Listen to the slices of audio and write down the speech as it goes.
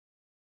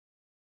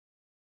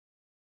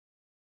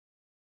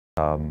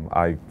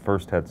I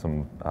first had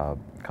some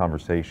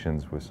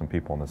conversations with some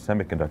people in the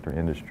semiconductor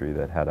industry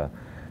that had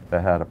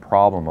a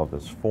problem of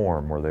this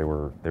form where they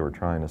were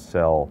trying to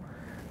sell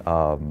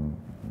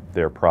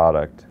their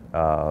product,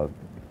 a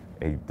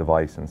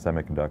device in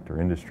semiconductor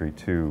industry,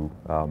 to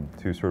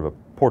sort of a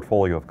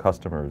portfolio of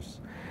customers,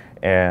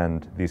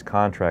 and these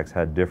contracts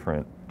had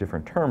different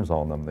terms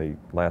on them. They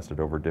lasted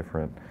over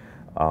different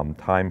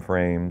time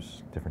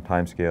frames, different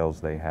time scales.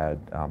 They had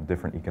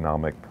different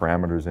economic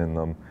parameters in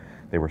them.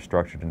 They were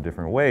structured in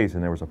different ways,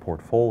 and there was a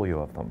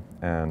portfolio of them.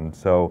 And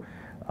so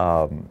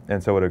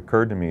it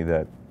occurred to me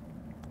that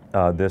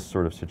this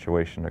sort of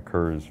situation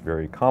occurs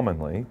very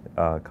commonly.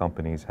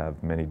 Companies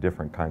have many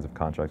different kinds of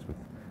contracts with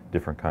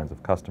different kinds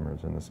of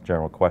customers, and this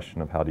general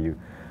question of how do you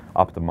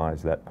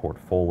optimize that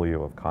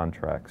portfolio of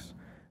contracts.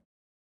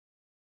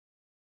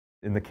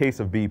 In the case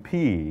of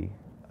BP,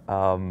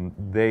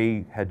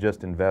 they had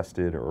just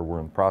invested, or were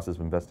in the process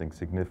of investing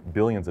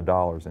billions of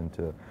dollars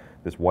into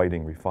this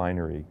Whiting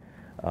refinery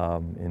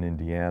in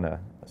Indiana,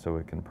 so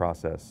it can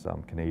process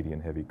Canadian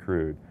heavy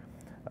crude.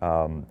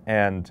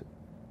 And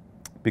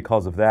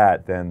because of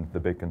that, then the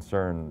big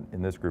concern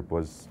in this group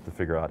was to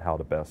figure out how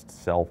to best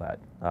sell that,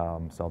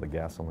 sell the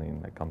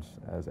gasoline that comes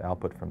as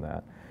output from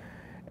that.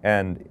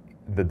 And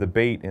the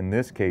debate in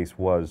this case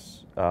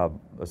was a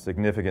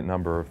significant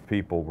number of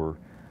people were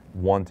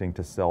wanting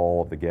to sell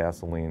all of the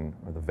gasoline,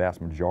 or the vast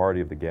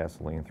majority of the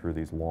gasoline, through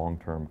these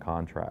long-term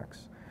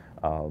contracts,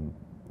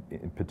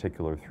 in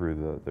particular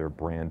through their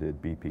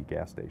branded BP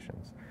gas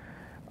stations,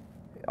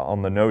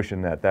 on the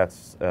notion that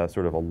that's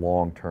sort of a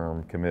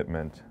long-term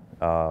commitment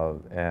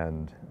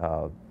and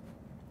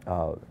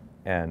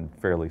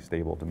fairly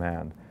stable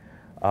demand.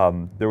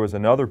 There was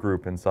another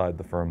group inside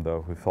the firm,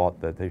 though, who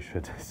thought that they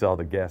should sell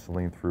the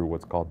gasoline through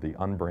what's called the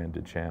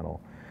unbranded channel.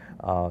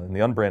 And the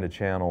unbranded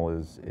channel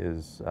is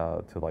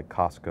to like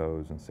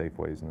Costco's and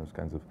Safeways and those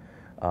kinds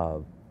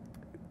of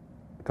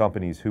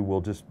companies who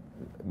will just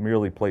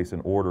merely place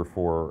an order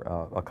for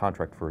a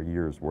contract for a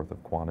year's worth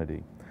of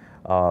quantity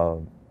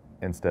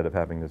instead of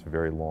having this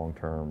very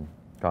long-term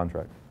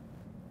contract.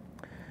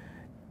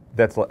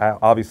 That's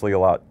obviously a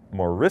lot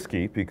more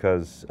risky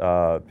because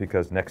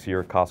next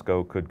year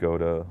Costco could go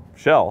to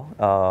Shell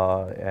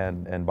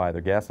and buy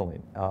their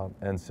gasoline,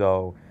 and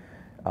so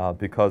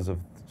because of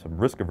some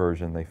risk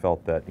aversion, they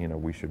felt that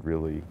we should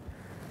really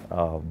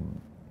there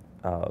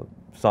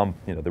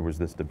was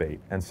this debate,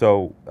 and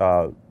so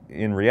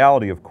in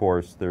reality, of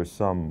course, there's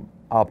some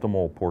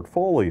optimal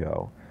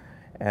portfolio,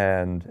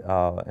 and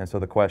so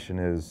the question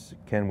is,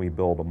 can we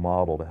build a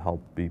model to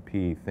help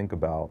BP think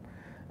about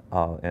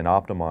and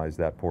optimize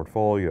that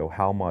portfolio?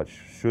 How much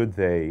of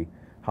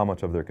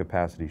their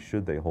capacity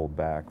should they hold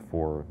back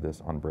for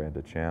this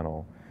unbranded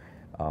channel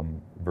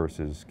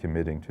versus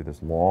committing to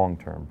this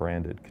long-term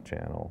branded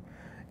channel?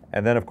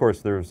 And then, of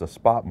course, there's a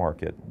spot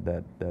market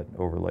that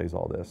overlays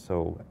all this.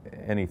 So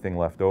anything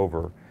left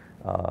over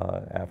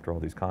after all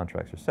these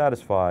contracts are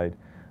satisfied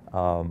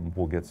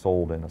will get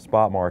sold in a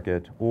spot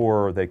market,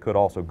 or they could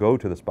also go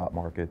to the spot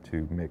market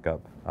to make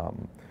up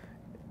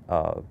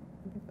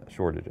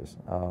shortages.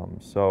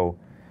 So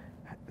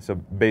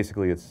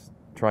basically, it's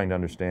trying to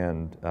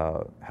understand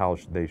how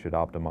they should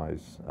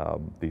optimize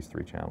these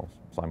three channels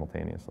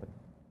simultaneously.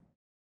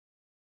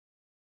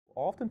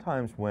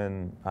 Oftentimes,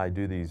 when I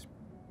do these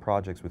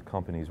projects with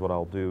companies, what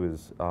I'll do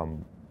is,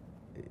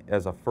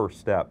 as a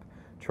first step,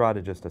 try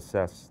to just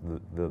assess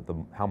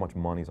how much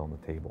money's on the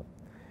table.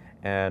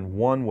 And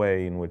one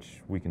way in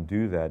which we can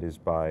do that is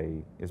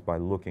by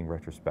looking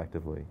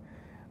retrospectively.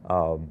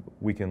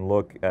 We can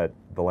look at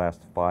the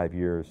last 5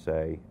 years,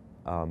 say,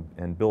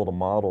 and build a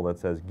model that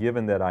says,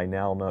 given that I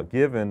now know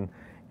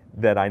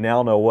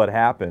what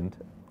happened,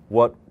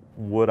 what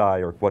would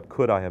I or what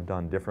could I have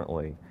done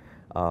differently,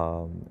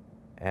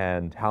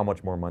 and how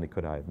much more money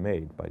could I have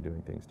made by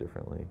doing things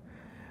differently.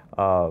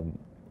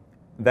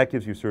 That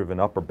gives you sort of an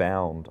upper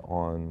bound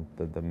on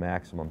the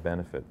maximum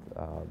benefit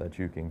that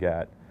you can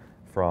get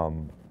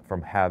from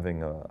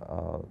having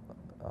a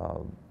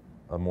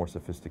more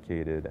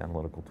sophisticated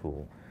analytical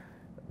tool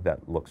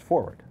that looks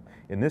forward.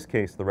 In this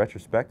case, the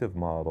retrospective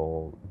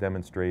model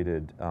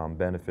demonstrated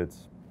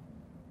benefits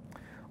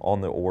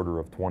on the order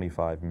of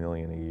 25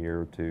 million a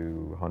year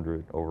to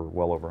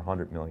well over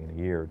 100 million a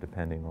year,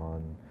 depending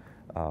on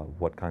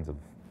what kinds of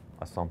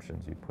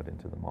assumptions you put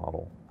into the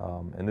model.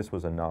 And this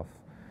was enough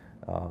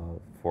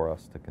for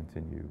us to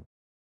continue.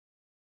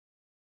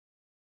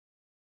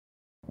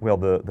 Well,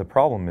 the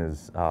problem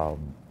is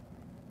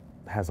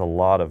has a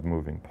lot of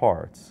moving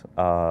parts.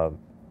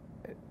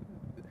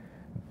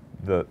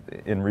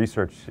 In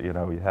research,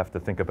 you have to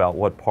think about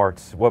what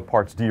parts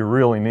do you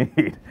really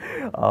need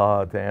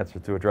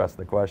to address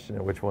the question,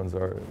 and which ones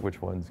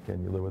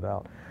can you live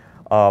without.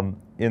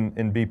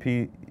 In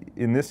BP,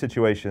 in this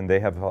situation, they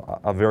have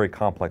a very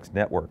complex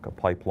network, a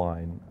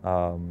pipeline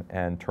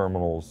and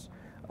terminals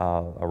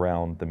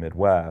around the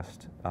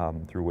Midwest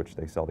through which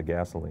they sell the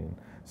gasoline.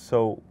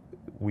 So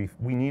we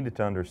needed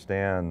to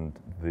understand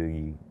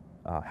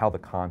how the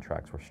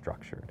contracts were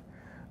structured.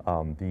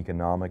 the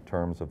economic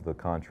terms of the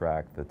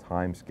contract, the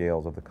time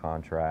scales of the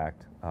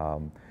contract.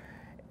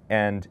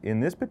 And in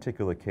this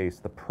particular case,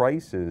 the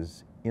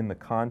prices in the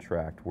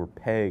contract were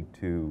pegged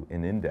to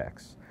an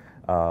index,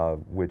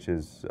 which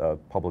is a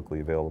publicly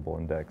available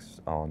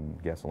index on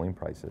gasoline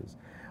prices.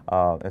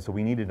 And so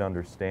we needed to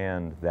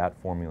understand that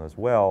formula as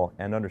well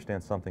and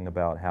understand something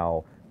about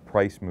how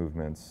price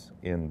movements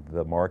in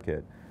the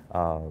market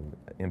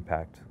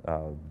impact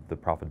the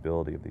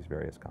profitability of these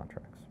various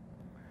contracts.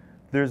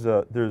 There's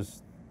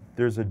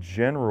a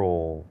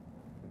general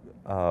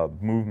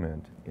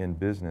movement in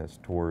business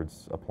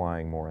towards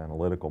applying more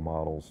analytical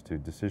models to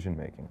decision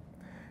making.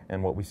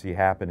 And what we see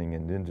happening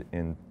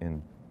in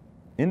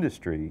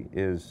industry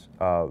is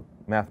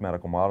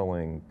mathematical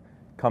modeling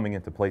coming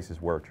into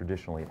places where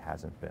traditionally it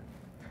hasn't been.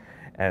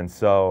 And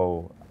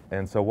so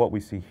what we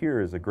see here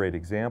is a great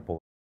example.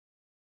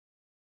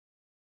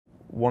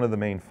 One of the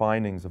main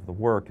findings of the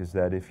work is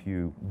that if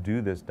you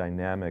do this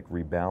dynamic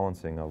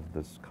rebalancing of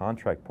this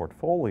contract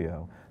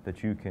portfolio,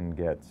 that you can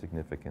get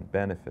significant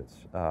benefits.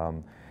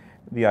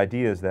 The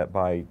idea is that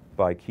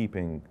by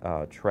keeping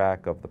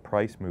track of the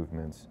price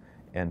movements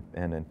and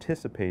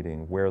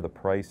anticipating where the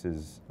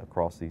prices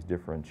across these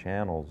different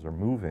channels are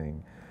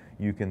moving,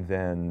 you can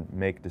then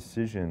make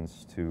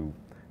decisions to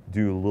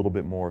do a little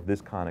bit more of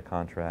this kind of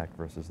contract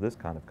versus this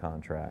kind of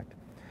contract.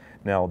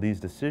 Now, these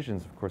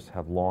decisions, of course,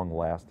 have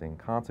long-lasting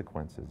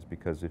consequences,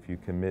 because if you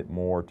commit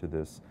more to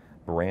this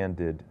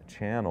branded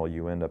channel,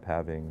 you end up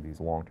having these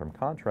long-term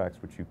contracts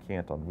which you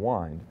can't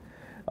unwind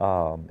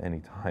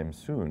anytime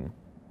soon.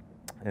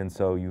 And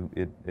so you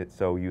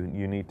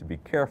need to be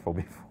careful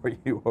before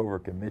you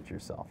overcommit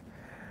yourself.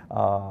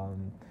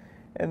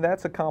 And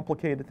that's a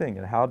complicated thing.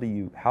 And how do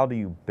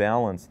you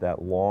balance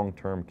that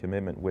long-term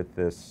commitment with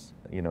this,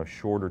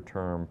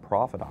 shorter-term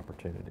profit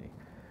opportunity?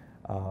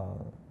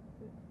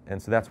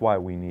 And so that's why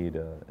we need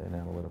an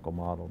analytical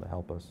model to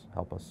help us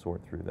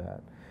sort through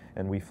that.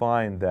 And we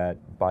find that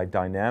by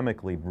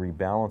dynamically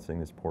rebalancing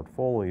this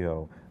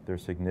portfolio,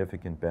 there's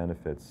significant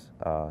benefits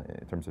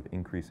in terms of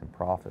increase in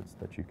profits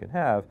that you can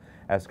have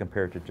as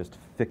compared to just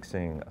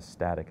fixing a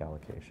static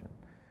allocation.